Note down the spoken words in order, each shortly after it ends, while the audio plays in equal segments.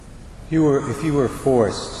If you were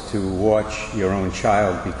forced to watch your own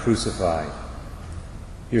child be crucified,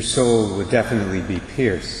 your soul would definitely be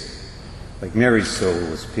pierced, like Mary's soul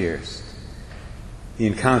was pierced. The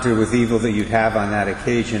encounter with evil that you'd have on that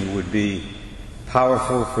occasion would be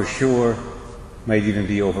powerful for sure, might even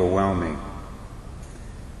be overwhelming.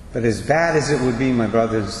 But as bad as it would be, my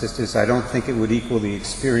brothers and sisters, I don't think it would equal the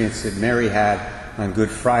experience that Mary had on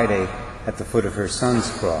Good Friday at the foot of her son's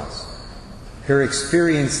cross. Her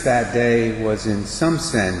experience that day was in some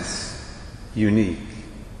sense unique.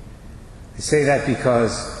 I say that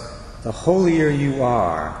because the holier you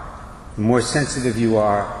are, the more sensitive you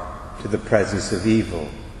are to the presence of evil.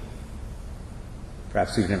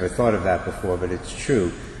 Perhaps you've never thought of that before, but it's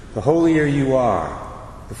true. The holier you are,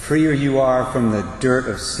 the freer you are from the dirt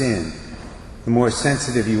of sin, the more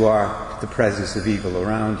sensitive you are to the presence of evil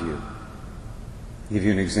around you. I'll give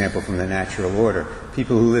you an example from the natural order.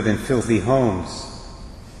 People who live in filthy homes,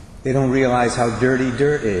 they don't realize how dirty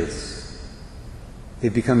dirt is. They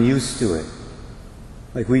become used to it.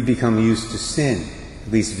 Like we become used to sin,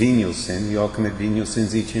 at least venial sin. We all commit venial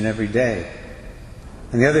sins each and every day.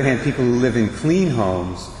 On the other hand, people who live in clean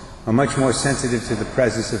homes are much more sensitive to the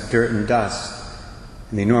presence of dirt and dust,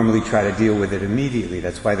 and they normally try to deal with it immediately.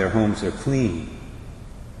 That's why their homes are clean.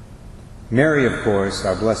 Mary, of course,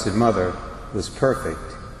 our Blessed Mother, was perfect.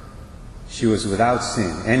 She was without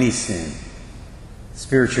sin, any sin.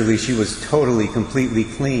 Spiritually, she was totally, completely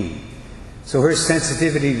clean. So her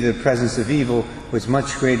sensitivity to the presence of evil was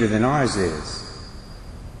much greater than ours is.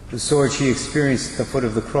 The sword she experienced at the foot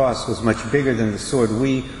of the cross was much bigger than the sword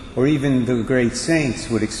we, or even the great saints,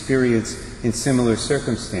 would experience in similar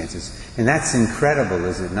circumstances. And that's incredible,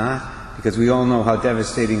 is it not? Because we all know how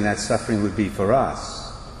devastating that suffering would be for us.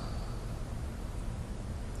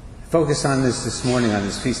 Focus on this morning, on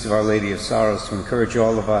this Feast of Our Lady of Sorrows, to encourage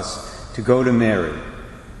all of us to go to Mary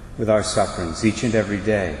with our sufferings each and every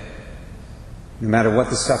day. No matter what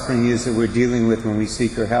the suffering is that we're dealing with, when we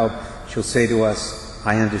seek her help, she'll say to us,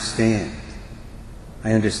 I understand.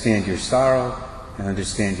 I understand your sorrow. I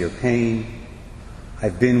understand your pain.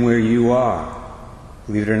 I've been where you are.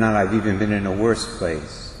 Believe it or not, I've even been in a worse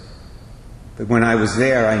place. But when I was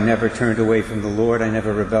there, I never turned away from the Lord. I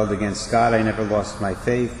never rebelled against God. I never lost my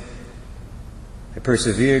faith. I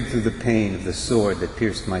persevered through the pain of the sword that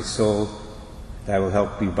pierced my soul. I will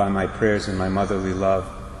help you by my prayers and my motherly love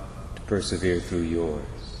to persevere through yours.